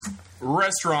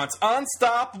Restaurants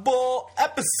Unstoppable,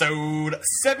 episode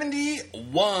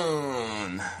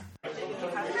 71.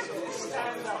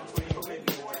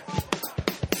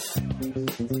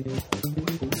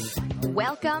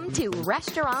 Welcome to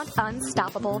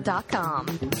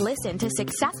RestaurantUnstoppable.com. Listen to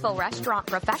successful restaurant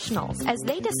professionals as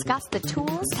they discuss the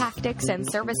tools, tactics, and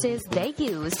services they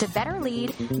use to better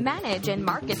lead, manage, and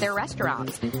market their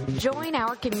restaurants. Join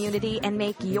our community and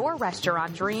make your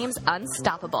restaurant dreams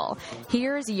unstoppable.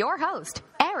 Here's your host,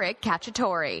 Eric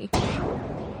Cacciatore.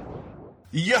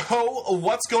 Yo,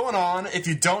 what's going on? If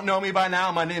you don't know me by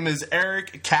now, my name is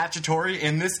Eric Cacciatore,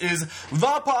 and this is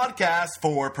the podcast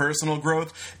for personal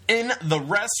growth in the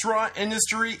restaurant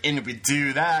industry. And we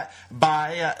do that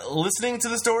by listening to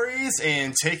the stories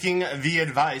and taking the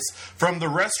advice from the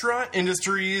restaurant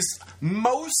industry's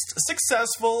most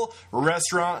successful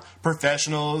restaurant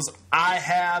professionals. I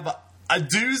have a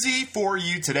doozy for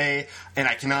you today, and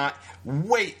I cannot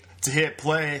wait to hit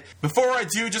play. Before I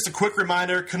do, just a quick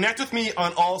reminder, connect with me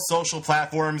on all social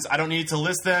platforms. I don't need to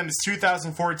list them. It's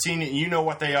 2014 and you know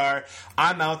what they are.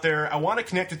 I'm out there. I want to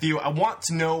connect with you. I want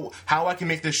to know how I can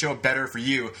make this show better for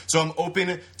you. So I'm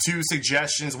open to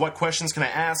suggestions. What questions can I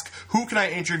ask? Who can I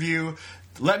interview?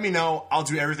 Let me know. I'll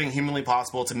do everything humanly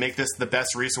possible to make this the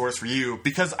best resource for you,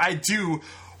 because I do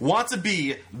want to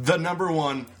be the number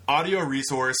one audio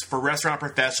resource for restaurant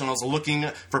professionals looking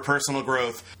for personal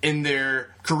growth in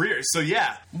their careers. So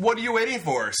yeah, what are you waiting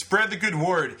for? Spread the good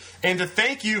word. And to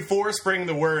thank you for spreading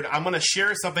the word, I'm going to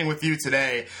share something with you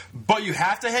today, but you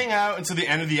have to hang out until the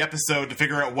end of the episode to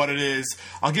figure out what it is.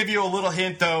 I'll give you a little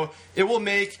hint though. It will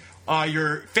make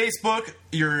your Facebook,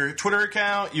 your Twitter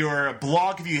account, your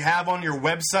blog, if you have on your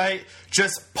website,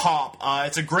 just pop.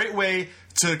 It's a great way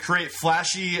to create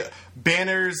flashy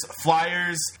banners,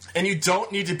 flyers, and you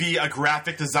don't need to be a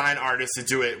graphic design artist to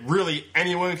do it. Really,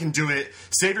 anyone can do it.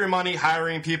 Save your money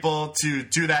hiring people to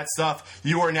do that stuff.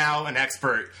 You are now an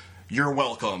expert. You're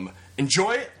welcome.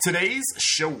 Enjoy today's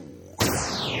show.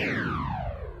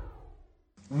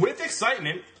 With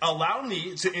excitement, allow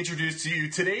me to introduce to you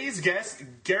today's guest,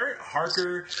 Garrett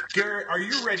Harker. Garrett, are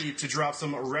you ready to drop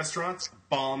some restaurant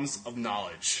bombs of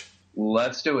knowledge?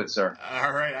 Let's do it, sir.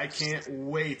 All right, I can't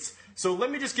wait. So let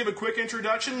me just give a quick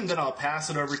introduction, and then I'll pass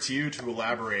it over to you to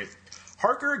elaborate.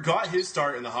 Harker got his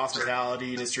start in the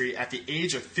hospitality industry at the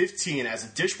age of 15 as a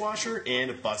dishwasher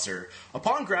and busser.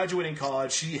 Upon graduating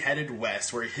college, he headed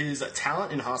west, where his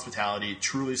talent in hospitality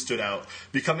truly stood out,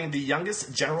 becoming the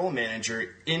youngest general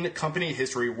manager in company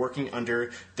history working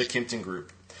under the Kimpton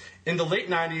Group. In the late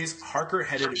 90s, Harker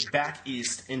headed back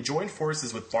east and joined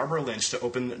forces with Barbara Lynch to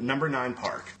open Number 9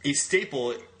 Park, a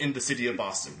staple in the city of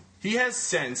Boston. He has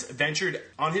since ventured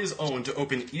on his own to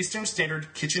open Eastern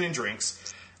Standard Kitchen and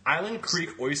Drinks, Island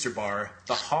Creek Oyster Bar,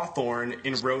 the Hawthorne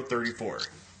in Road 34.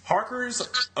 Harker's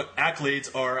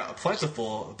accolades are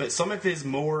plentiful, but some of his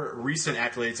more recent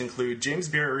accolades include James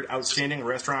Beard Outstanding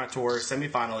Restaurateur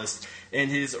semifinalist, and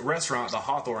his restaurant, the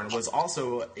Hawthorne, was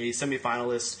also a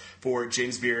semifinalist for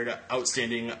James Beard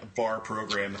Outstanding Bar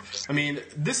Program. I mean,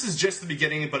 this is just the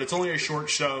beginning, but it's only a short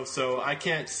show, so I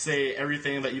can't say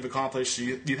everything that you've accomplished.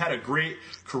 You've had a great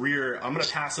career. I'm going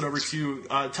to pass it over to you.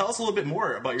 Tell us a little bit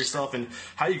more about yourself and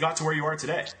how you got to where you are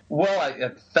today. Well, I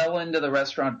fell into the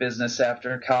restaurant business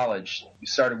after college.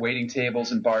 Started waiting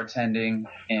tables and bartending,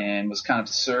 and was kind of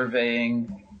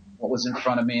surveying what was in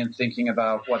front of me and thinking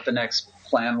about what the next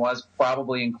plan was.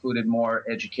 Probably included more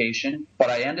education,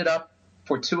 but I ended up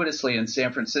fortuitously in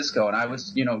San Francisco, and I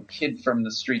was, kid from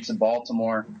the streets of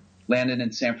Baltimore, landed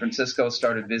in San Francisco,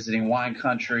 started visiting wine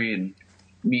country and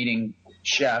meeting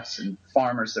chefs and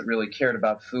farmers that really cared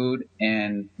about food,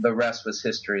 and the rest was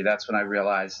history. That's when I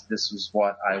realized this was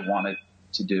what I wanted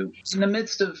to do. In the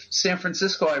midst of San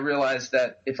Francisco, I realized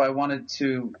that if I wanted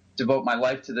to devote my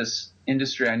life to this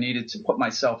industry, I needed to put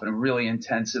myself in a really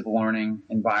intensive learning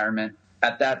environment.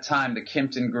 At that time, the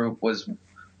Kimpton Group was,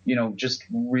 just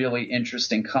really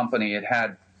interesting company. It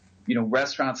had,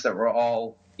 restaurants that were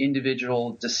all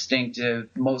individual, distinctive,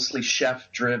 mostly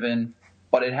chef-driven,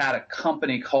 but it had a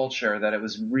company culture that it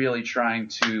was really trying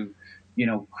to,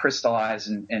 crystallize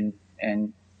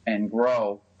and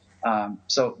grow.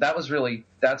 So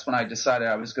that's when I decided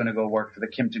I was going to go work for the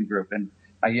Kimpton Group. And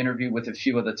I interviewed with a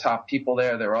few of the top people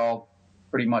there. They're all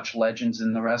pretty much legends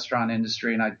in the restaurant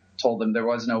industry. And I told them there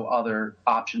was no other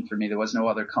option for me. There was no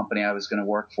other company I was going to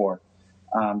work for.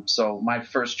 So my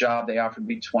first job, they offered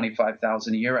me $25,000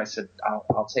 a year. I said,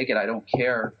 I'll take it. I don't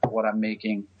care what I'm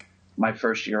making my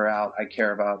first year out. I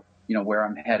care about, where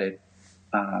I'm headed.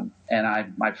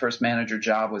 And my first manager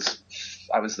job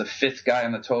I was the 5th guy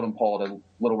on the totem pole at a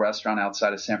little restaurant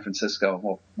outside of San Francisco.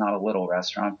 Well, not a little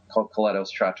restaurant, called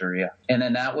Coletto's Trattoria. And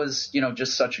then that was,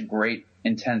 just such a great,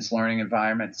 intense learning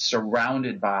environment,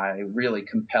 surrounded by really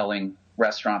compelling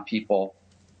restaurant people.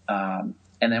 And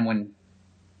then when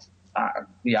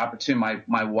the opportunity,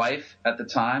 my wife at the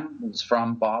time was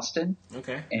from Boston.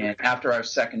 Okay. And after our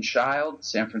second child,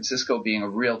 San Francisco being a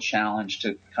real challenge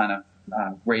to kind of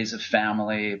raise a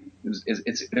family.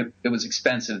 It was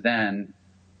expensive then,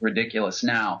 ridiculous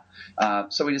now.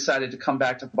 So we decided to come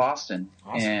back to Boston.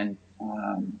 Awesome. And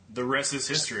the rest is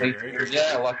history, right?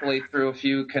 Yeah, luckily through a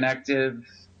few connective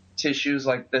tissues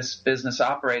like this business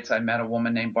operates, I met a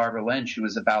woman named Barbara Lynch who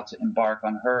was about to embark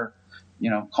on her,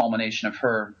 culmination of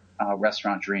her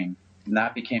restaurant dream. And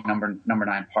that became number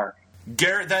 9 Park.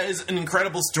 Garrett, that is an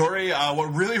incredible story.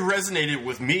 What really resonated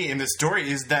with me in this story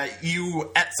is that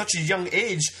you, at such a young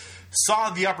age, saw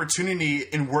the opportunity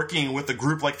in working with a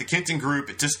group like the Kinton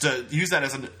Group just to use that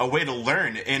as a way to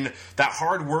learn. And that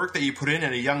hard work that you put in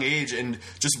at a young age and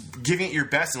just giving it your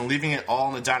best and leaving it all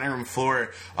on the dining room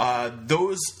floor,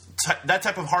 that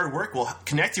type of hard work will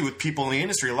connect you with people in the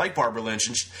industry like Barbara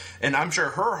Lynch, and I'm sure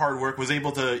her hard work was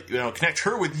able to connect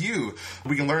her with you.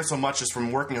 We can learn so much just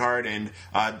from working hard, and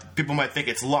people might think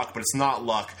it's luck, but it's not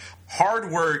luck. Hard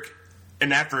work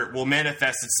and effort will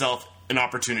manifest itself in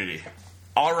opportunity.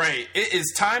 All right, it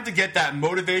is time to get that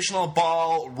motivational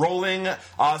ball rolling.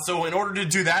 So in order to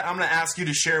do that, I'm going to ask you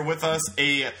to share with us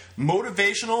a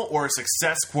motivational or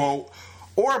success quote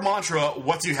or mantra.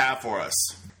 What do you have for us?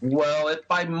 Well, if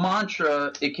by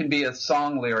mantra, it can be a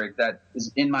song lyric that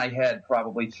is in my head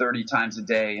probably 30 times a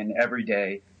day and every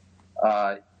day.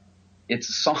 It's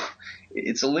a song.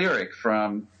 It's a lyric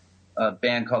from a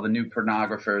band called the New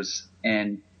Pornographers,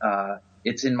 and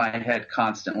it's in my head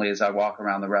constantly as I walk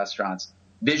around the restaurants.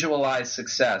 Visualize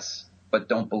success, but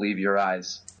don't believe your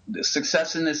eyes. The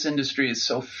success in this industry is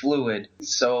so fluid,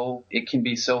 so it can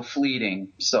be so fleeting.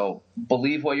 So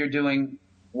believe what you're doing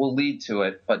will lead to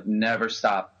it, but never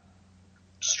stop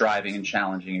striving and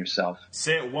challenging yourself.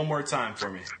 Say it one more time for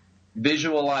me.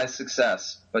 Visualize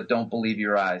success, but don't believe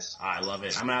your eyes. I love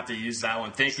it. I'm going to have to use that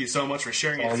one. Thank you so much for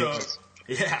sharing it.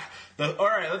 All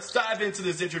right, let's dive into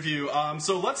this interview.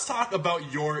 So let's talk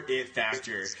about your it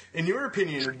factor. In your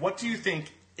opinion, what do you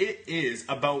think it is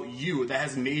about you that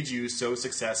has made you so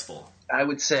successful? I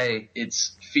would say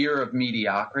it's fear of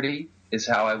mediocrity is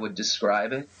how I would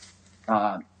describe it.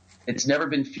 It's never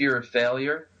been fear of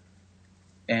failure,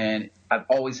 and I've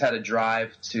always had a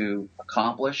drive to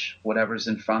accomplish whatever's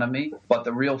in front of me. But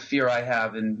the real fear I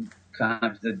have in kind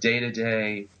of the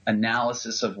day-to-day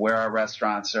analysis of where our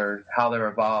restaurants are, how they're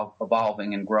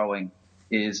evolving and growing,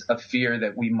 is a fear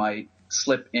that we might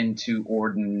slip into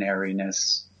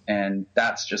ordinariness. And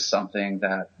that's just something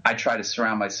that I try to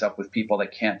surround myself with people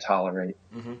that can't tolerate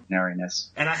ordinariness.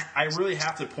 And I really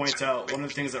have to point out one of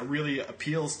the things that really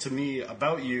appeals to me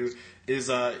about you is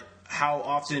how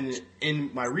often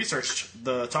in my research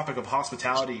the topic of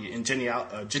hospitality and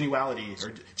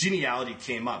geniality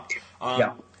came up.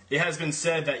 It has been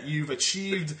said that you've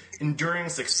achieved enduring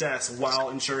success while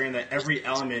ensuring that every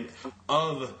element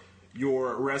of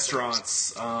your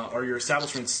restaurants or your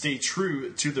establishments stay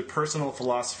true to the personal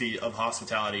philosophy of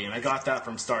hospitality. And I got that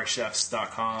from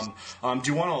starchefs.com.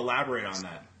 Do you want to elaborate on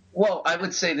that? Well, I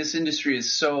would say this industry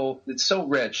is so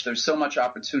rich. There's so much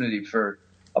opportunity for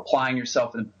applying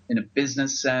yourself in a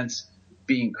business sense,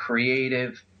 being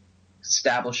creative,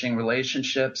 establishing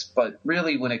relationships. But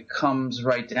really, when it comes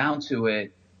right down to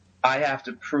it, I have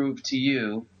to prove to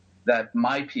you that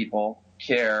my people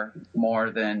care more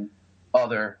than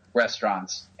other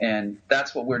restaurants. And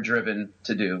that's what we're driven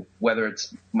to do, whether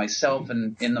it's myself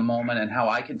and in the moment and how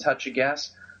I can touch a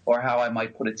guest, or how I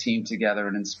might put a team together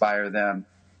and inspire them,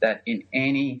 that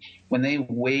when they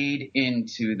wade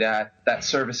into that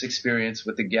service experience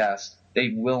with the guest,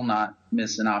 they will not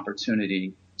miss an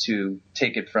opportunity to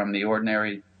take it from the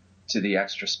ordinary to the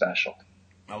extra special.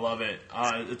 I love it.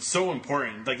 It's so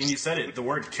important. Like, and you said it, the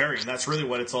word caring, that's really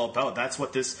what it's all about. That's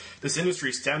what this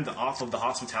industry stemmed off of, the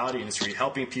hospitality industry,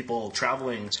 helping people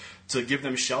traveling to give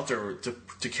them shelter,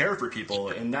 to care for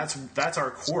people. And that's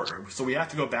our core. So we have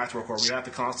to go back to our core. We have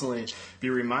to constantly be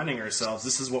reminding ourselves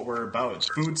this is what we're about.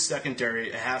 Food's secondary.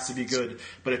 It has to be good.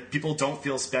 But if people don't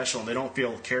feel special and they don't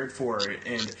feel cared for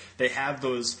and they have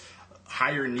those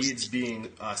higher needs being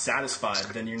satisfied,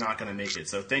 then you're not going to make it.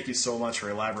 So thank you so much for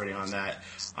elaborating on that.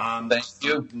 Thank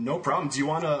you. No problem. Do you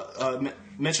want to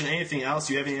mention anything else?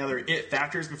 Do you have any other it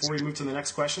factors before we move to the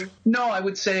next question? No, I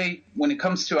would say when it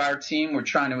comes to our team, we're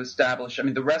trying to establish,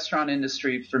 the restaurant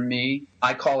industry for me,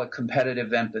 I call it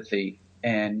competitive empathy.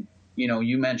 And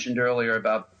you mentioned earlier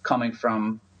about coming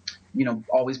from,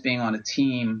 always being on a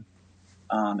team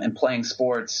and playing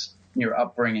sports, your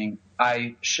upbringing.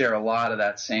 I share a lot of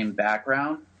that same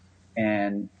background.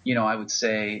 And, I would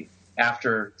say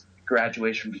after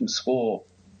graduation from school,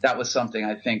 that was something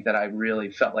I think that I really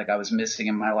felt like I was missing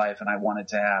in my life and I wanted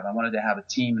to have. I wanted to have a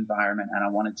team environment and I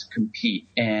wanted to compete.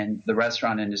 And the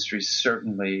restaurant industry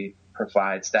certainly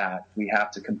provides that. We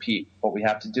have to compete, but we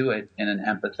have to do it in an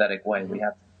empathetic way. We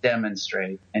have to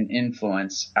demonstrate and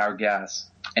influence our guests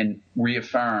and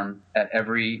reaffirm at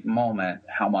every moment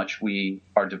how much we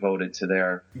are devoted to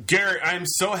their... Garrett, I'm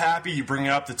so happy you bring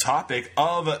up the topic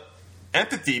of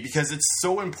empathy, because it's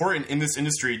so important in this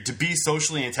industry to be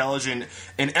socially intelligent,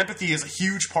 and empathy is a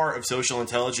huge part of social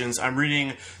intelligence. I'm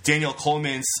reading Daniel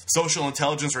Coleman's Social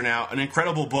Intelligence right now, an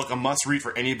incredible book, a must-read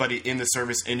for anybody in the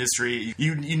service industry.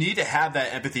 You need to have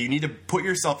that empathy. You need to put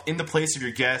yourself in the place of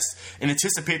your guests and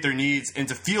anticipate their needs and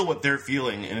to feel what they're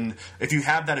feeling. And if you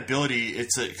have that ability,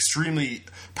 it's an extremely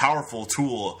powerful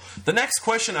tool. The next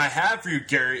question I have for you,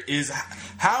 Garrett, is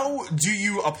how do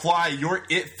you apply your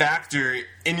it factor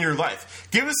in your life?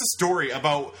 Give us a story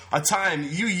about a time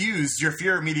you used your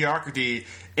fear of mediocrity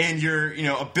and your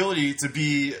ability to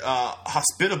be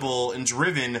hospitable and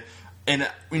driven, and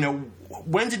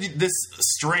when did this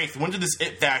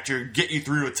it factor get you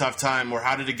through a tough time, or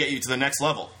how did it get you to the next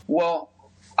level? Well,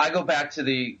 I go back to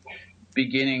the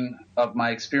beginning of my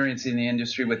experience in the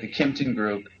industry with the Kimpton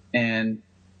Group, and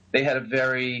they had a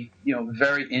very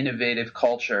innovative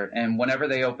culture, and whenever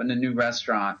they opened a new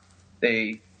restaurant,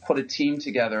 they put a team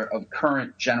together of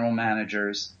current general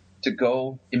managers to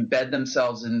go embed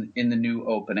themselves in the new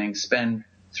opening, spend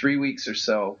 3 weeks or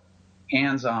so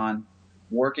hands-on,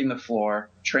 working the floor,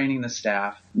 training the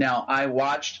staff. Now, I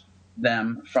watched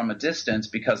them from a distance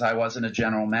because I wasn't a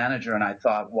general manager, and I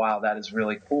thought, wow, that is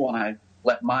really cool. And I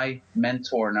let my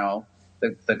mentor know,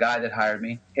 the guy that hired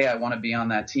me, hey, I want to be on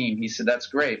that team. He said, that's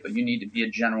great, but you need to be a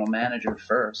general manager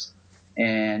first.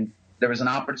 And there was an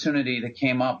opportunity that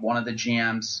came up. One of the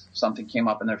GMs, something came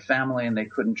up in their family, and they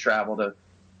couldn't travel to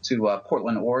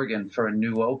Portland, Oregon for a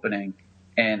new opening.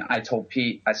 And I told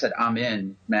Pete, I said, I'm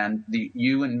in, man.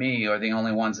 You and me are the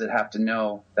only ones that have to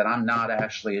know that I'm not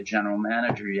actually a general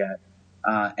manager yet.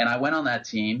 And I went on that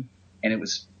team, and it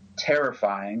was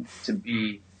terrifying to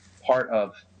be part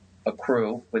of a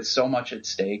crew with so much at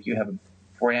stake. You have a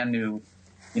brand new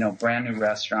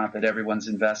restaurant that everyone's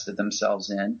invested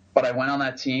themselves in. But I went on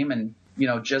that team, and,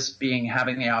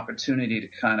 having the opportunity to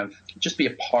kind of just be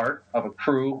a part of a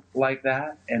crew like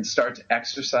that and start to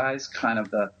exercise kind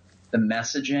of the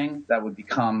messaging that would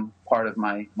become part of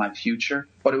my future.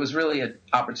 But it was really an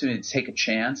opportunity to take a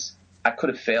chance. I could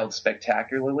have failed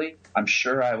spectacularly. I'm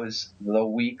sure I was the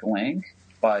weak link,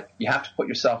 but you have to put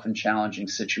yourself in challenging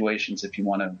situations if you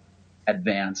want to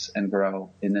advance and grow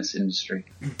in this industry.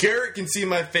 Garrett can see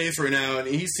my face right now, and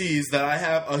he sees that I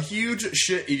have a huge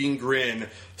shit-eating grin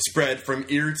spread from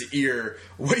ear to ear.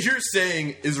 What you're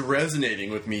saying is resonating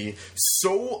with me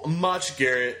so much,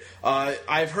 Garrett.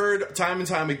 I've heard time and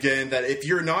time again that if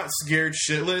you're not scared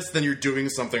shitless, then you're doing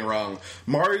something wrong.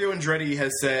 Mario Andretti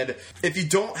has said, if you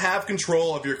don't have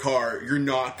control of your car, you're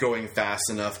not going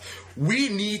fast enough. We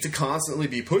need to constantly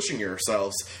be pushing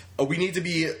ourselves. We need to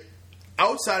be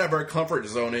outside of our comfort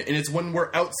zone, and it's when we're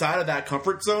outside of that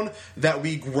comfort zone that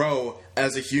we grow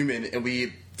as a human and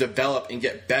we develop and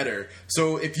get better.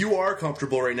 So if you are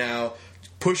comfortable right now,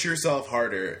 push yourself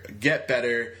harder, get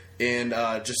better, and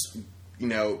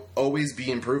always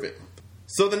be improving.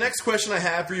 So the next question I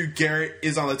have for you, Garrett,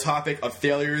 is on the topic of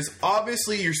failures.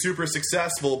 Obviously, you're super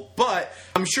successful, but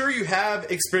I'm sure you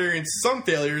have experienced some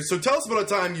failures. So tell us about a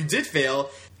time you did fail,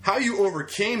 how you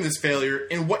overcame this failure,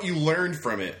 and what you learned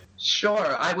from it.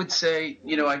 Sure. I would say,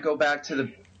 I go back to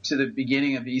the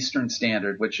beginning of Eastern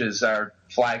Standard, which is our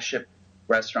flagship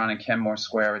restaurant in Kenmore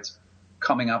Square. It's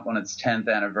coming up on its 10th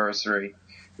anniversary.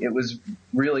 It was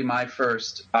really my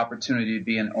first opportunity to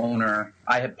be an owner.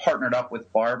 I had partnered up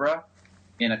with Barbara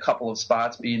in a couple of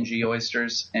spots, B&G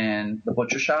Oysters and the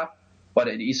Butcher Shop, but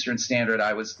at Eastern Standard,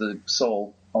 I was the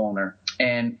sole owner.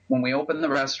 And when we opened the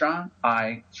restaurant,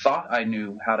 I thought I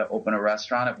knew how to open a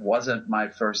restaurant. It wasn't my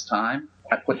first time.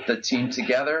 I put the team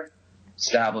together,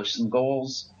 established some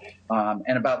goals,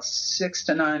 and about 6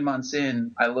 to 9 months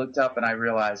in, I looked up and I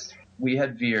realized we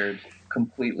had veered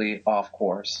completely off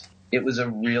course. It was a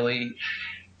really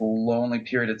lonely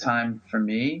period of time for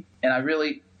me, and I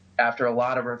really, after a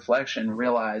lot of reflection,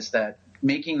 realized that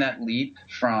making that leap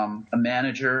from a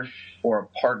manager or a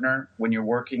partner when you're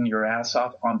working your ass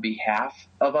off on behalf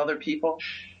of other people,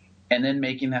 and then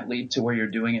making that leap to where you're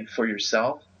doing it for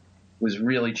yourself, was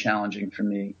really challenging for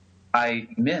me. I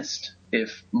missed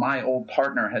if my old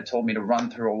partner had told me to run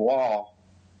through a wall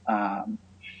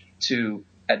to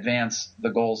advance the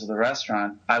goals of the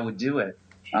restaurant, I would do it.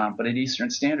 But at Eastern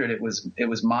Standard, it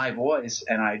was my voice,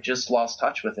 and I just lost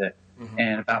touch with it. Mm-hmm.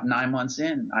 And about 9 months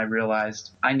in, I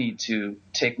realized I need to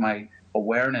take my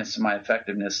awareness and my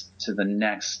effectiveness to the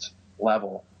next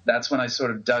level. That's when I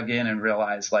sort of dug in and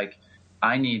realized, like,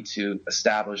 I need to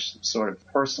establish sort of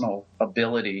personal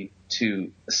ability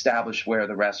to establish where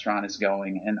the restaurant is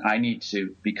going, and I need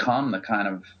to become the kind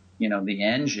of, the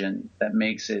engine that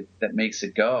makes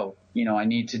it go. I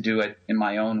need to do it in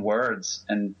my own words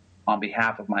and on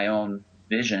behalf of my own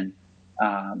vision.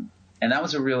 And that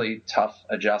was a really tough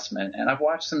adjustment. And I've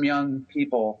watched some young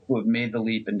people who have made the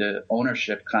leap into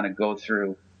ownership kind of go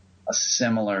through a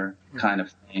similar kind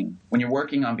of thing. When you're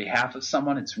working on behalf of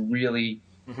someone, it's really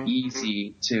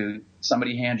easy to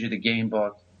somebody hands you the game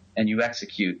book and you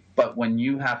execute. But when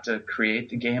you have to create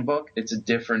the game book, it's a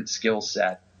different skill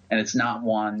set. And it's not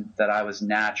one that I was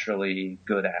naturally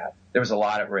good at. There was a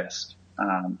lot at risk.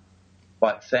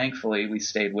 But thankfully, we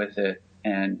stayed with it,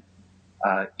 and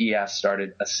ES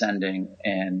started ascending,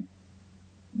 and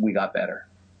we got better.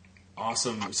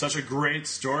 Awesome. Such a great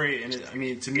story.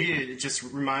 And to me, it just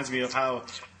reminds me of how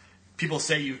people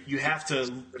say you have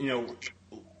to,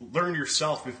 learn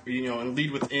yourself, and lead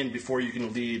within before you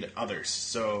can lead others.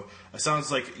 So it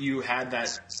sounds like you had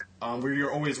that where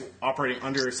you're always operating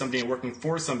under somebody and working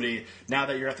for somebody. Now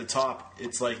that you're at the top,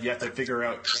 it's like you have to figure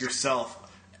out yourself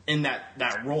in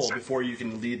that role before you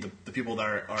can lead the people that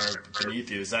are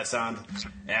beneath you. Does that sound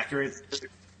accurate?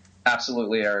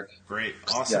 Absolutely, Eric. Great.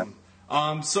 Awesome. Yeah.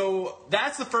 So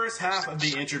that's the first half of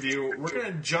the interview. We're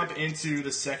going to jump into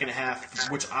the second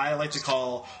half, which I like to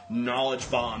call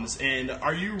knowledge bombs. And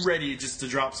are you ready just to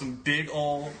drop some big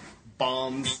old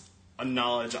bombs of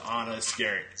knowledge on us,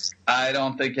 Garrett? I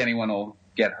don't think anyone will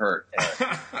get hurt.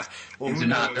 Well, these are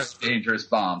not dangerous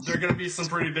bombs. There are going to be some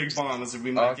pretty big bombs if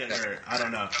we might get hurt. I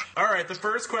don't know. All right, the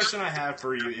first question I have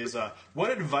for you is, what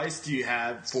advice do you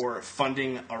have for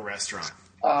funding a restaurant?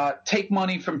 Take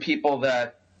money from people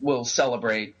that will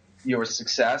celebrate your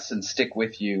success and stick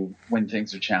with you when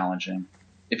things are challenging.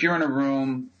 If you're in a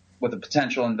room with a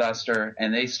potential investor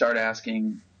and they start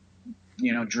asking,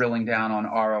 drilling down on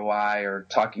ROI or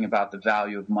talking about the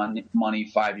value of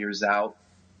money 5 years out,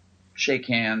 shake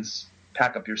hands,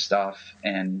 pack up your stuff,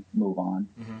 and move on.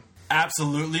 Mm-hmm.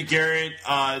 Absolutely, Garrett.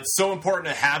 It's so important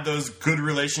to have those good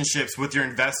relationships with your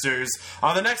investors.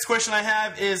 The next question I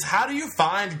have is, how do you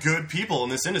find good people in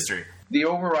this industry? The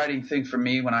overriding thing for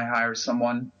me when I hire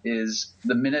someone is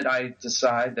the minute I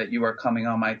decide that you are coming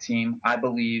on my team, I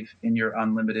believe in your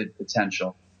unlimited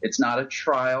potential. It's not a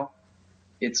trial.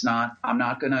 I'm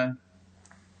not going to,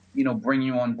 bring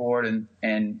you on board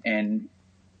and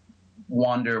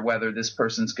wonder whether this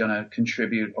person's going to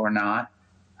contribute or not.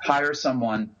 Hire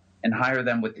someone and hire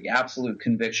them with the absolute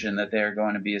conviction that they're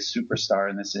going to be a superstar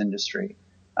in this industry.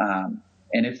 And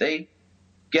if they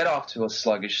get off to a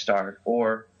sluggish start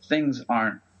or things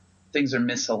are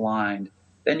misaligned,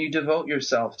 then you devote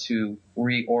yourself to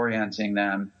reorienting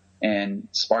them and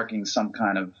sparking some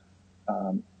kind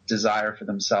of desire for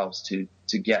themselves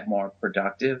to get more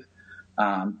productive.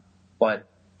 But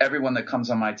everyone that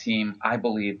comes on my team, I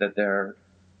believe that they're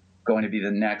going to be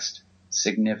the next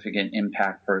significant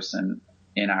impact person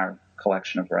in our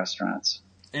collection of restaurants.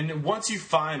 And once you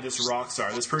find this rock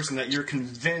star, this person that you're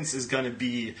convinced is going to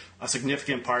be a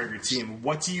significant part of your team,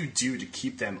 what do you do to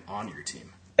keep them on your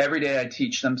team? Every day I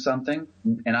teach them something,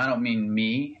 and I don't mean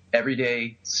me. Every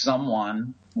day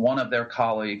one of their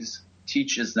colleagues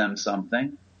teaches them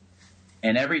something,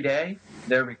 and every day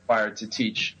they're required to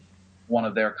teach one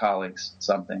of their colleagues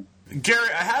something.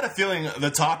 Garrett, I had a feeling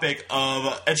the topic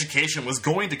of education was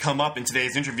going to come up in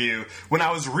today's interview. When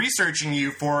I was researching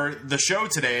you for the show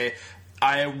today,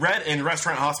 I read in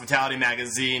Restaurant Hospitality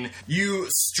magazine, you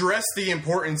stress the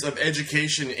importance of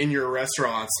education in your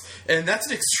restaurants, and that's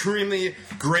an extremely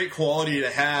great quality to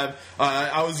have.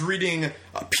 I was reading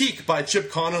Peak by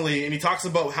Chip Connolly, and he talks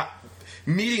about how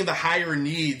meeting the higher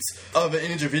needs of an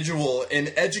individual,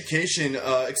 and education,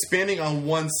 expanding on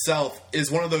oneself is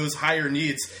one of those higher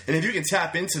needs, and if you can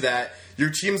tap into that, your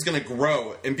team's going to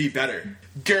grow and be better.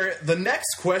 Garrett, the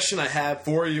next question I have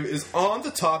for you is on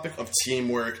the topic of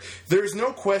teamwork. There's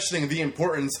no questioning the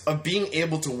importance of being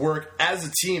able to work as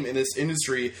a team in this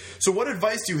industry. So what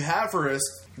advice do you have for us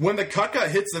when the caca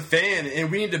hits the fan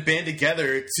and we need to band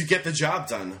together to get the job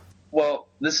done? Well,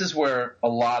 this is where a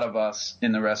lot of us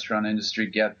in the restaurant industry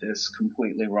get this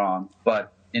completely wrong.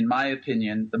 But in my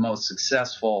opinion, the most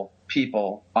successful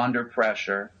people under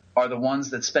pressure are the ones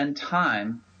that spend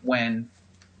time when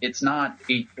it's not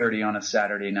 8:30 on a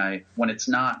Saturday night, when it's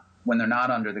not when they're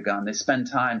not under the gun, they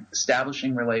spend time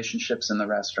establishing relationships in the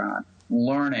restaurant,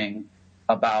 learning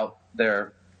about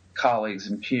their colleagues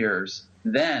and peers.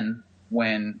 Then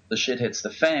when the shit hits the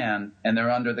fan and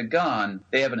they're under the gun,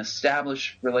 they have an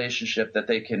established relationship that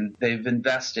they've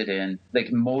invested in. They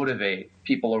can motivate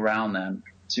people around them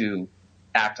to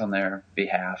act on their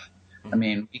behalf. I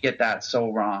mean, we get that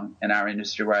so wrong in our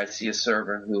industry, where I see a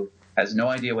server who has no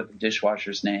idea what the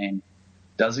dishwasher's name,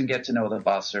 doesn't get to know the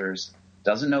bussers,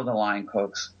 doesn't know the line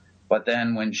cooks, but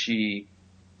then when she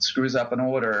screws up an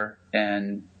order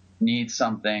and needs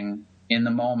something in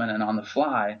the moment and on the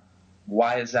fly,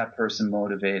 why is that person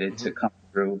motivated to come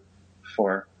through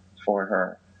for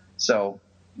her? So,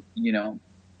 you know,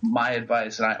 my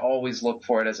advice, and I always look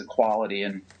for it as a quality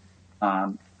in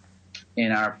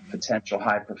our potential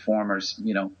high performers,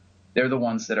 you know, they're the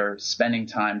ones that are spending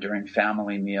time during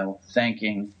family meal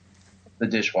thanking the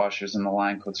dishwashers and the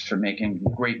line cooks for making a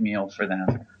great meal for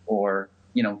them, or,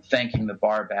 you know, thanking the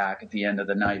bar back at the end of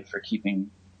the night for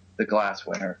keeping the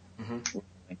glassware.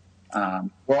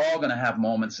 We're all going to have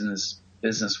moments in this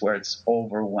business where it's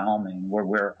overwhelming, where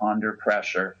we're under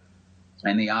pressure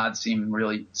and the odds seem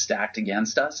really stacked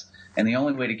against us. And the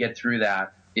only way to get through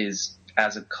that is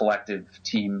as a collective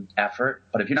team effort.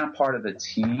 But if you're not part of the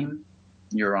team,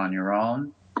 you're on your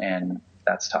own, and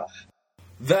that's tough.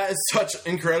 That is such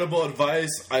incredible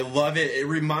advice. I love it. It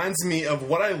reminds me of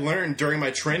what I learned during my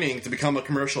training to become a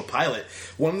commercial pilot.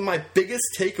 One of my biggest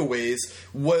takeaways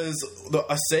was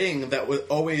a saying that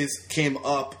always came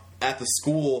up at the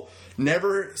school: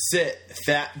 never sit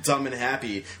fat, dumb, and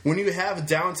happy. When you have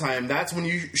downtime, that's when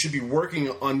you should be working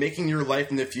on making your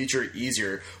life in the future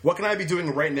easier. What can I be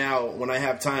doing right now when I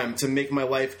have time to make my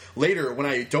life later when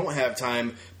I don't have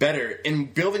time better?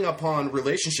 And building upon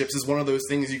relationships is one of those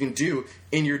things you can do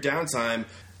in your downtime.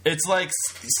 It's like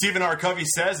Stephen R. Covey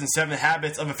says in 7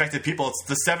 Habits of Effective People, it's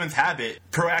the 7th habit: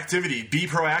 proactivity. Be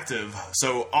proactive.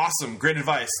 So awesome. Great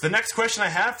advice. The next question I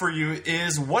have for you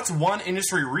is, what's one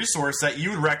industry resource that you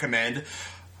would recommend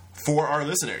for our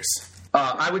listeners?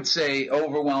 I would say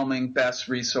overwhelming best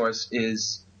resource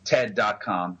is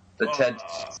TED.com. The TED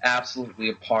is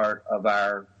absolutely a part of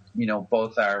our, you know,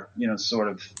 both our, you know, sort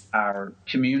of our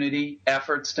community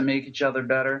efforts to make each other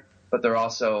better, but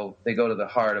they go to the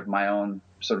heart of my own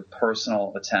sort of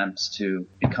personal attempts to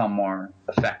become more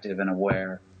effective and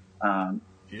aware.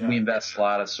 We invest a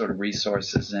lot of sort of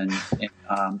resources in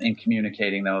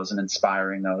communicating those and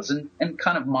inspiring those, and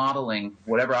kind of modeling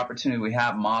whatever opportunity we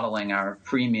have, modeling our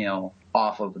pre-meal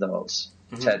off of those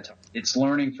TED Talks. It's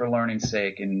learning for learning's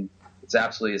sake, and it's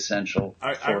absolutely essential.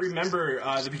 I remember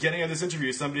at the beginning of this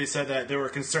interview, somebody said that they were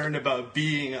concerned about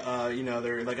being,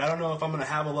 they're like, I don't know if I'm going to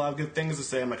have a lot of good things to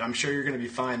say. I'm like, I'm sure you're going to be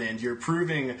fine. And you're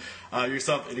proving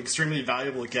yourself an extremely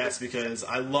valuable guest, because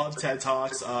I love TED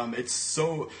Talks. It's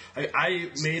so, I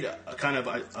made a kind of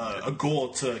a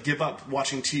goal to give up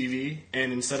watching TV.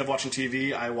 And instead of watching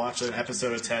TV, I watch an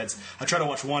episode of TED's. I try to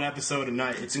watch one episode a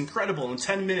night. It's incredible. In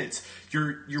 10 minutes,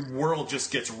 your world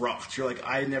just gets rocked. You're like,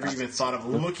 I never even thought of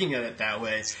looking at it that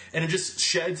way, and it just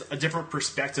sheds a different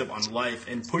perspective on life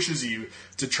and pushes you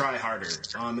to try harder,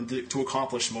 and to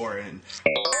accomplish more. And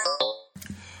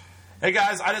hey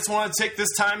guys, I just want to take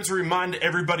this time to remind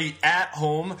everybody at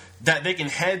home that they can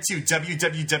head to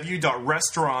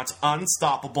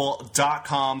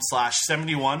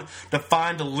www.restaurantunstoppable.com/71 to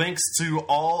find links to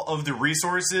all of the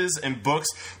resources and books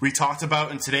we talked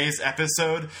about in today's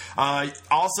episode.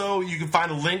 Also, you can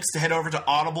find links to head over to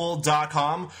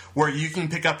audible.com, where you can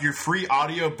pick up your free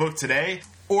audio book today.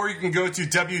 Or you can go to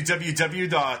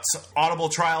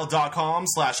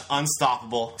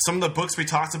www.audibletrial.com/unstoppable. Some of the books we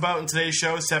talked about in today's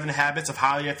show: 7 Habits of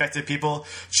Highly Effective People,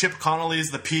 Chip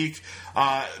Connolly's The Peak.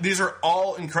 These are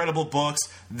all incredible books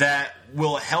that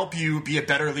will help you be a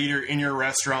better leader in your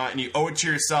restaurant, and you owe it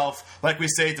to yourself, like we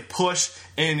say, to push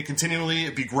and continually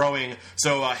be growing.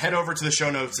 So head over to the show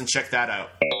notes and check that out.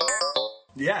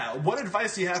 Yeah, what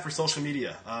advice do you have for social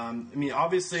media? I mean,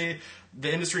 obviously,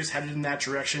 the industry is headed in that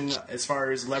direction as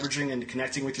far as leveraging and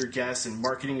connecting with your guests and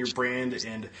marketing your brand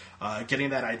and getting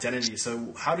that identity.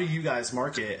 So how do you guys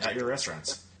market at your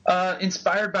restaurants?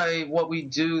 Inspired by what we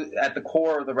do at the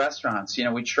core of the restaurants. You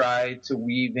know, we try to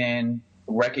weave in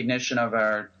recognition of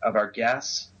our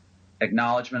guests,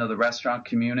 acknowledgement of the restaurant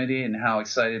community and how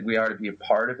excited we are to be a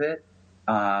part of it.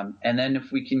 And then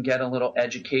if we can get a little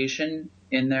education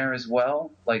in there as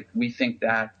well, like, we think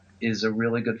that is a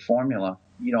really good formula.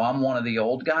 You know, I'm one of the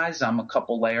old guys. I'm a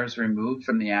couple layers removed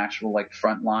from the actual, like,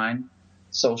 frontline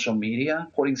social media,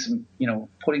 putting some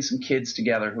kids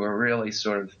together who are really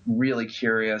sort of really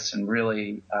curious and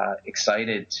really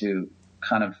excited to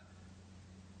kind of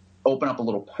open up a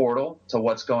little portal to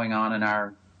what's going on in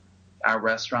our our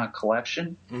restaurant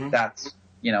collection, that's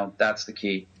the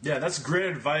key. Yeah, that's great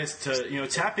advice to,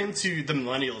 tap into the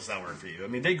millennials that work for you. I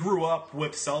mean, they grew up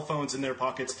with cell phones in their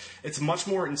pockets. It's much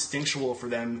more instinctual for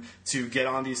them to get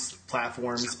on these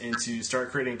platforms and to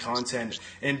start creating content.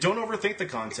 And don't overthink the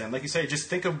content. Like you say, just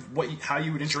think of how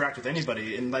you would interact with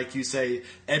anybody. And like you say,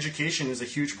 education is a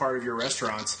huge part of your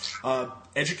restaurants.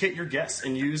 Educate your guests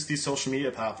and use these social media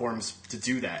platforms to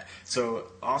do that. So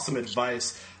awesome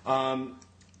advice.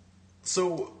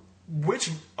 So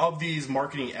which of these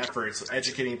marketing efforts,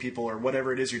 educating people or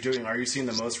whatever it is you're doing, are you seeing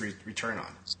the most return on?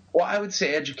 Well, I would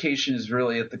say education is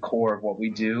really at the core of what we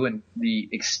do, and the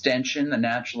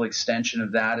natural extension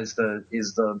of that is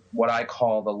the what I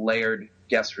call the layered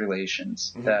guest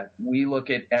relations. That we look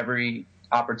at every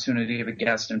opportunity of a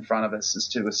guest in front of us is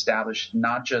to establish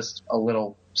not just a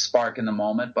little spark in the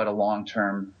moment, but a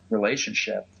long-term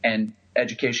relationship. And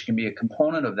education can be a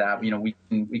component of that. We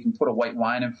can put a white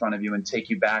wine in front of you and take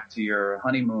you back to your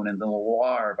honeymoon in the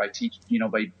Loire by teaching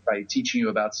you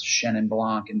about Chenin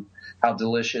Blanc and how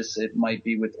delicious it might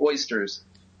be with oysters.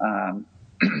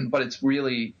 But it's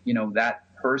really,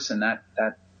 that person, that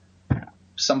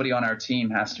somebody on our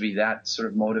team has to be that sort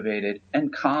of motivated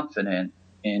and confident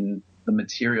in the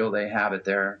material they have at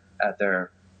their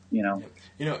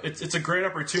it's a great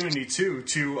opportunity too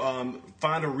to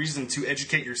find a reason to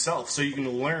educate yourself, so you can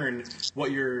learn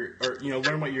what you're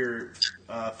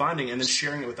finding, and then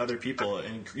sharing it with other people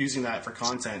and using that for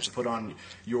content to put on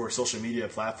your social media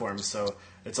platforms. So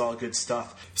it's all good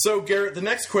stuff. So Garrett, the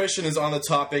next question is on the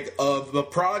topic of the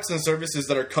products and services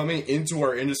that are coming into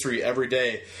our industry every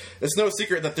day. It's no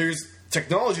secret that there's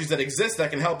technologies that exist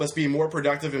that can help us be more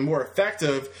productive and more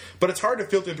effective, but it's hard to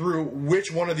filter through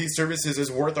which one of these services is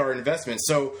worth our investment.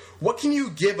 So what can you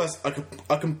give us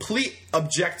a complete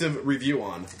objective review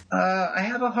on? I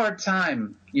have a hard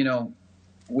time,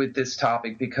 with this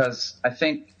topic, because I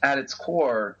think at its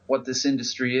core, what this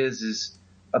industry is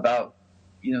about,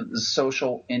 the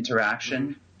social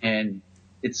interaction, and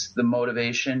it's the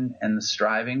motivation and the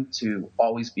striving to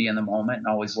always be in the moment and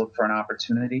always look for an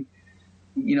opportunity.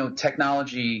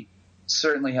 Technology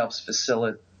certainly helps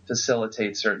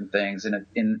facilitate certain things, and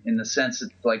in the sense that,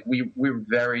 like, we're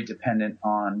very dependent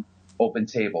on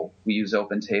OpenTable. We use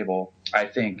OpenTable. I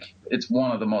think it's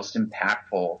one of the most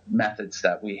impactful methods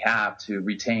that we have to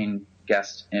retain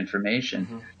guest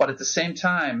information. But at the same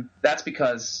time, that's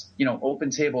because,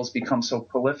 OpenTable has become so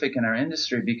prolific in our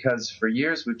industry because for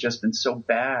years we've just been so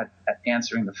bad at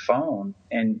answering the phone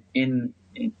and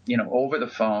over the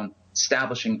phone,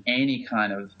 establishing any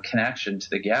kind of connection to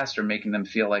the guest or making them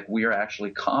feel like we are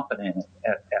actually competent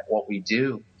at what we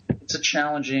do. It's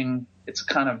it's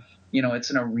kind of, it's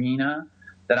an arena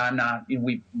that I'm not,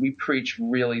 we preach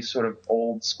really sort of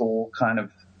old school kind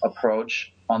of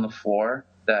approach on the floor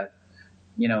that,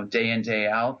 day in, day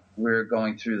out, we're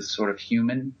going through the sort of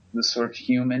human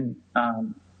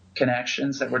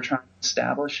connections that we're trying to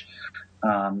establish.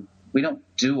 We don't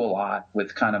do a lot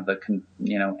with kind of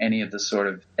any of the sort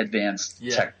of advanced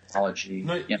technology.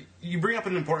 No, you bring up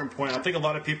an important point. I think a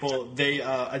lot of people, they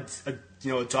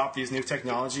adopt these new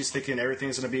technologies thinking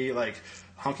everything's going to be like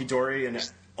hunky-dory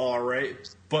and all right.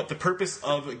 But the purpose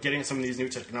of getting some of these new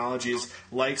technologies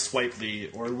like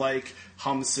Swipely or like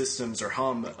Hum Systems or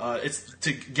Hum, it's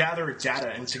to gather data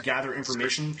and to gather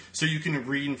information so you can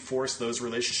reinforce those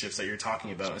relationships that you're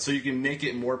talking about. And so you can make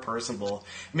it more personable.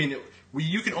 I mean,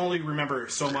 you can only remember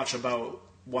so much about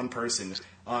one person.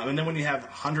 And then when you have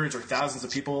hundreds or thousands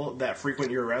of people that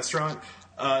frequent your restaurant,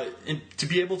 and to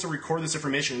be able to record this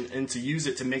information and to use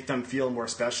it to make them feel more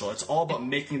special. It's all about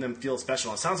making them feel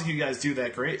special. It sounds like you guys do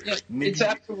that great. Yeah, it's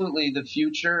absolutely the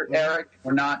future, Eric.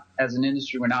 We're not, as an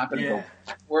industry, we're not going to go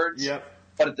backwards. Yep.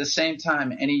 But at the same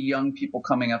time, any young people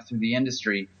coming up through the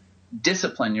industry,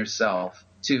 discipline yourself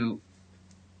to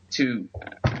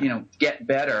get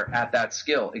better at that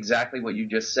skill. Exactly what you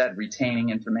just said, retaining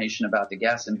information about the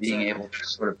guest and being able to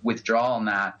sort of withdraw on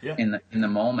that in the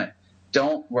moment.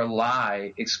 Don't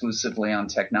rely exclusively on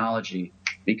technology,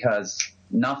 because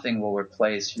nothing will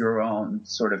replace your own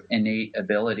sort of innate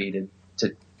ability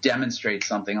to demonstrate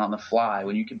something on the fly.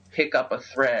 When you can pick up a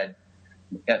thread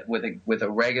with a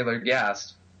regular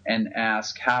guest and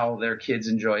ask how their kids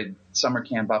enjoyed summer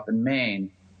camp up in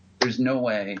Maine, there's no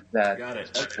way that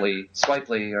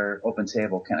Slightly or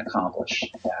OpenTable can accomplish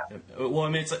that. Well, I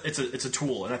mean, it's a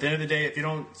tool, and at the end of the day, if you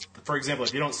don't, for example,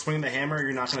 if you don't swing the hammer,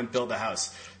 you're not going to build the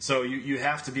house. So you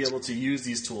have to be able to use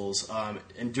these tools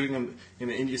and doing them.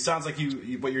 And it sounds like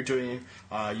what you're doing.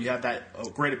 You have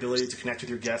that great ability to connect with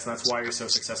your guests, and that's why you're so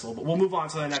successful. But we'll move on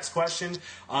to the next question,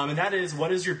 and that is,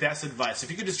 what is your best advice?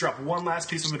 If you could just drop one last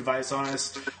piece of advice on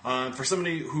us for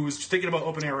somebody who's thinking about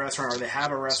opening a restaurant, or they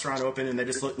have a restaurant open and they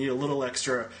just need a little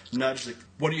extra nudge, like,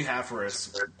 what do you have for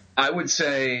us? I would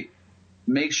say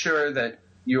make sure that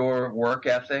your work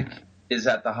ethic is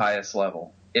at the highest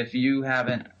level. If you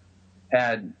haven't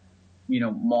had,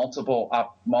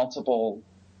 multiple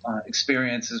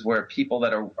experiences where people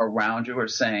that are around you are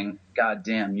saying, "God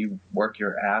damn, you work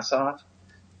your ass off,"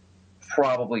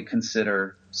 probably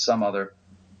consider some other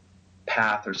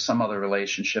path or some other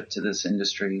relationship to this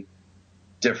industry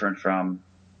different from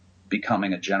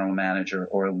becoming a general manager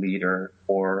or a leader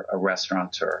or a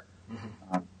restaurateur.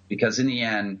 Mm-hmm. Because in the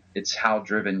end, it's how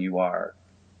driven you are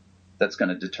that's going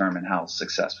to determine how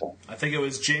successful. I think it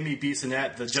was Jamie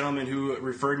Bissonette, the gentleman who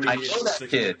referred me. I know that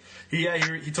kid.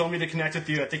 He told me to connect with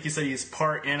you. I think he said he's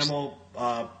part animal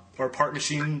or part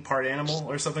machine, part animal,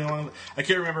 or something along that. I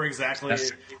can't remember exactly,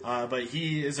 but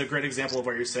he is a great example of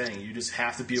what you're saying. You just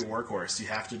have to be a workhorse. You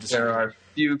have to just. There are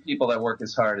few people that work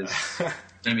as hard as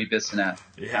Jamie Bissonette.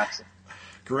 Yeah.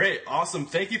 Great. Awesome.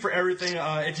 Thank you for everything.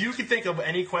 If you could think of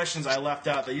any questions I left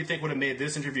out that you think would have made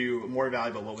this interview more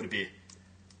valuable, what would it be?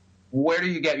 Where do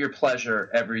you get your pleasure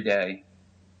every day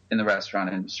in the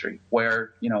restaurant industry?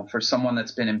 Where, for someone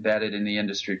that's been embedded in the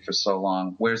industry for so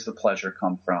long, where's the pleasure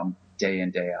come from day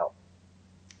in, day out?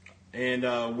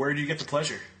 And where do you get the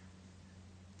pleasure?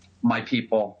 My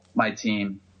people, my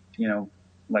team,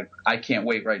 I can't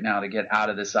wait right now to get out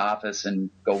of this office and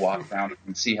go walk around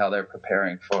and see how they're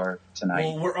preparing for tonight.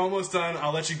 Well, we're almost done.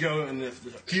 I'll let you go in a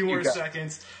few more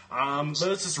seconds. Let's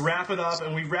just wrap it up,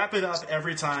 and we wrap it up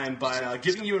every time by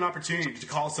giving you an opportunity to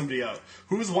call somebody out.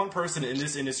 Who's one person in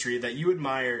this industry that you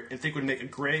admire and think would make a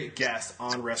great guest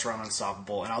on Restaurant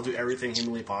Unstoppable? And I'll do everything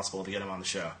humanly possible to get him on the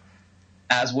show.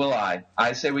 As will I.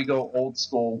 I say we go old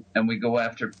school, and we go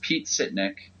after Pete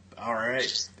Sitnick. All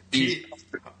right. He's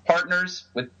partners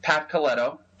with Pat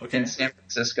Coletto in San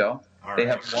Francisco. All they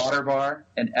right. have Water Bar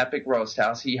and Epic Roast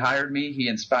House. He hired me. He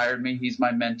inspired me. He's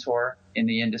my mentor in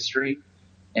the industry,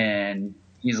 and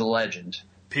he's a legend.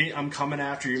 Pete, I'm coming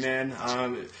after you, man.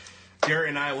 Garrett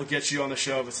and I will get you on the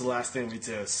show if it's the last thing we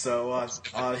do. So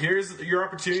here's your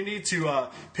opportunity to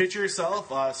pitch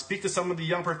yourself, speak to some of the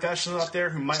young professionals out there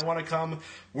who might want to come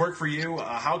work for you.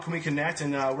 How can we connect,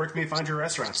 and where can we find your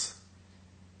restaurants?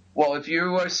 Well, if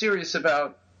you are serious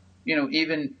about,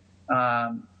 even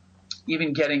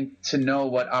getting to know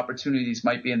what opportunities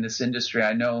might be in this industry,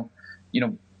 I know,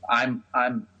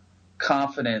 I'm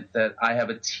confident that I have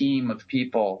a team of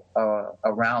people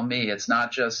around me. It's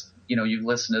not just, you've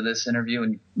listened to this interview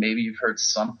and maybe you've heard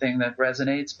something that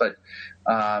resonates, but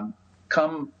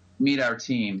come meet our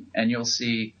team and you'll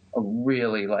see a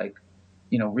really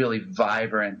really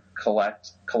vibrant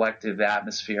collective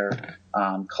atmosphere,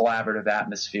 collaborative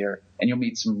atmosphere, and you'll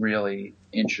meet some really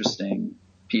interesting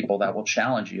people that will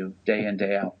challenge you day in,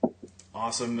 day out.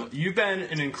 Awesome. You've been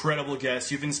an incredible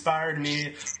guest. You've inspired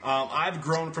me. I've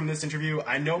grown from this interview.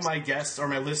 I know my guests or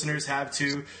my listeners have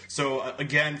too. So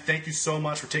again, thank you so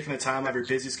much for taking the time out of your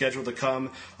busy schedule to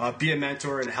come be a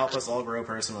mentor and help us all grow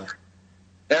personally.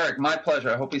 Eric, my pleasure.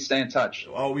 I hope we stay in touch.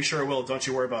 Oh, we sure will. Don't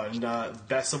you worry about it. And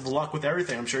best of luck with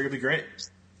everything. I'm sure you'll be great.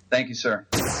 Thank you, sir.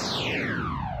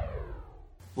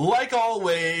 Like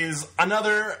always,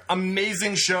 another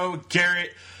amazing show.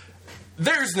 Garrett,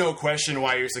 there's no question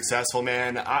why you're successful,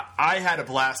 man. I had a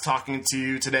blast talking to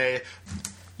you today.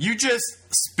 You just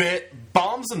spit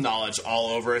bombs of knowledge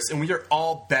all over us, and we are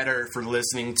all better for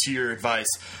listening to your advice.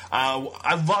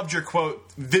 I loved your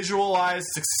quote, visualize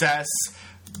success,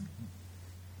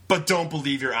 but don't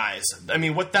believe your eyes. I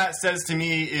mean, what that says to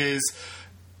me is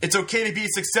it's okay to be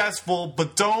successful,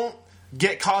 but don't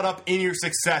get caught up in your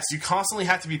success. You constantly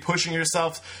have to be pushing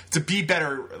yourself to be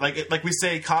better. Like we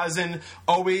say, Kaizen,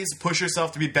 always push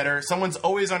yourself to be better. Someone's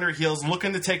always on your heels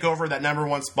looking to take over that number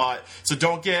one spot. So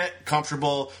don't get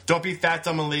comfortable. Don't be fat,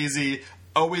 dumb, and lazy.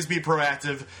 Always be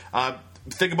proactive.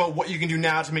 Think about what you can do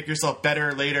now to make yourself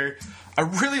better later. I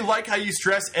really like how you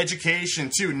stress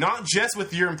education, too, not just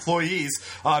with your employees,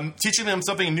 teaching them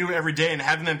something new every day and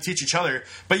having them teach each other,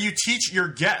 but you teach your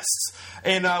guests.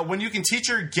 And when you can teach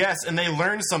your guests and they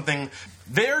learn something,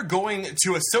 they're going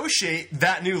to associate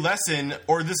that new lesson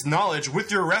or this knowledge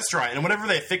with your restaurant. And whenever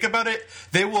they think about it,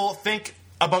 they will think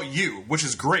about you, which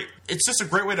is great. It's just a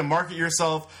great way to market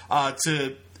yourself,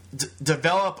 to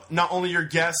develop not only your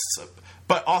guests,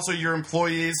 but also your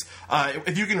employees.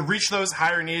 If you can reach those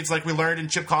higher needs, like we learned in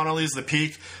Chip Connolly's The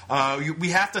Peak, we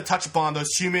have to touch upon those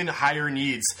human higher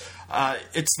needs.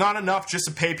 It's not enough just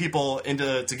to pay people and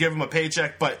to give them a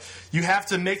paycheck, but you have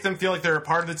to make them feel like they're a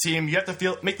part of the team. You have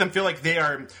to make them feel like they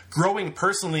are growing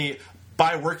personally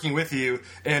by working with you,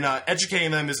 and educating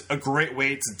them is a great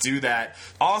way to do that.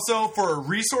 Also, for a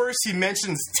resource, he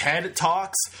mentions TED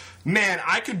Talks. Man,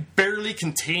 I could barely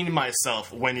contain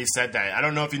myself when he said that. I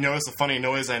don't know if you noticed the funny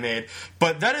noise I made,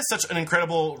 but that is such an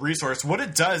incredible resource. What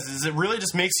it does is it really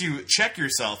just makes you check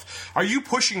yourself. Are you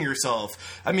pushing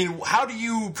yourself? I mean, how do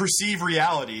you perceive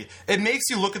reality? It makes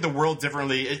you look at the world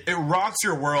differently. It rocks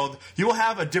your world. You will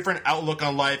have a different outlook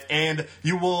on life, and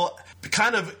you will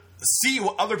kind of see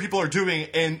what other people are doing,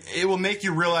 and it will make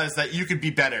you realize that you could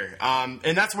be better.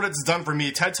 And that's what it's done for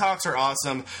me. TED Talks are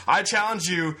awesome. I challenge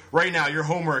you right now, your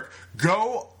homework,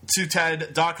 go to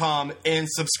TED.com and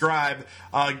subscribe.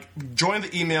 Join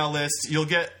the email list. You'll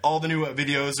get all the new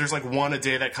videos. There's like one a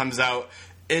day that comes out.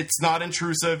 It's not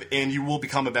intrusive, and you will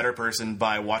become a better person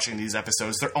by watching these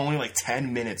episodes. They're only like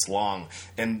 10 minutes long,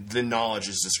 and the knowledge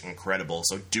is just incredible,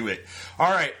 so do it.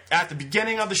 All right, at the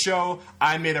beginning of the show,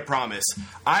 I made a promise.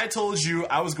 I told you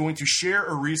I was going to share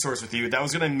a resource with you that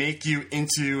was going to make you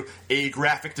into a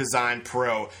graphic design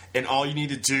pro, and all you need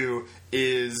to do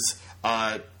is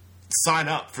sign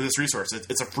up for this resource.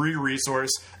 It's a free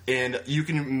resource, and you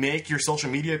can make your social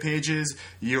media pages,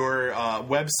 your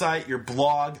website, your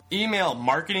blog, email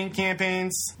marketing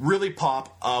campaigns really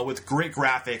pop with great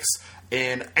graphics,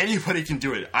 and anybody can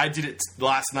do it. I did it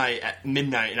last night at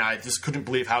midnight, and I just couldn't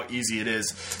believe how easy it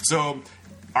is. So,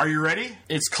 are you ready?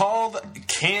 It's called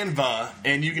Canva,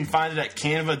 and you can find it at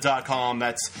canva.com.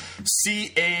 That's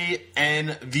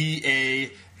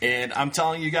Canva. And I'm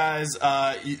telling you guys,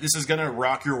 this is going to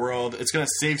rock your world. It's going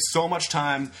to save so much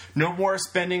time. No more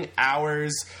spending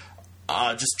hours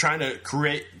just trying to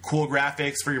create cool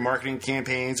graphics for your marketing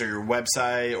campaigns or your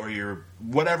website or your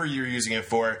whatever you're using it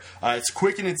for. It's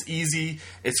quick and it's easy.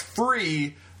 It's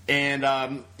free. And,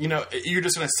 you're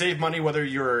just going to save money whether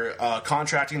you're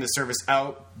contracting the service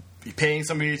out, paying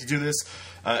somebody to do this.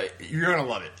 You're going to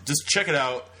love it. Just check it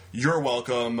out. You're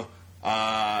welcome.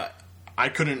 I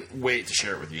couldn't wait to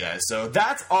share it with you guys. So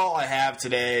that's all I have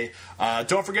today.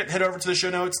 Don't forget to head over to the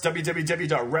show notes,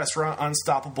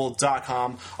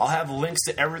 www.restaurantunstoppable.com. I'll have links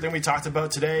to everything we talked about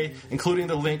today, including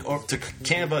the link over to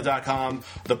canva.com,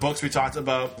 the books we talked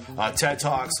about, TED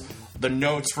Talks, the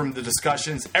notes from the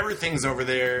discussions. Everything's over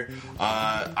there.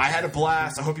 I had a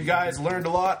blast. I hope you guys learned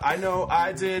a lot. I know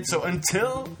I did. So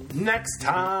until next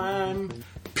time,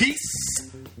 peace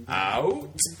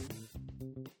out.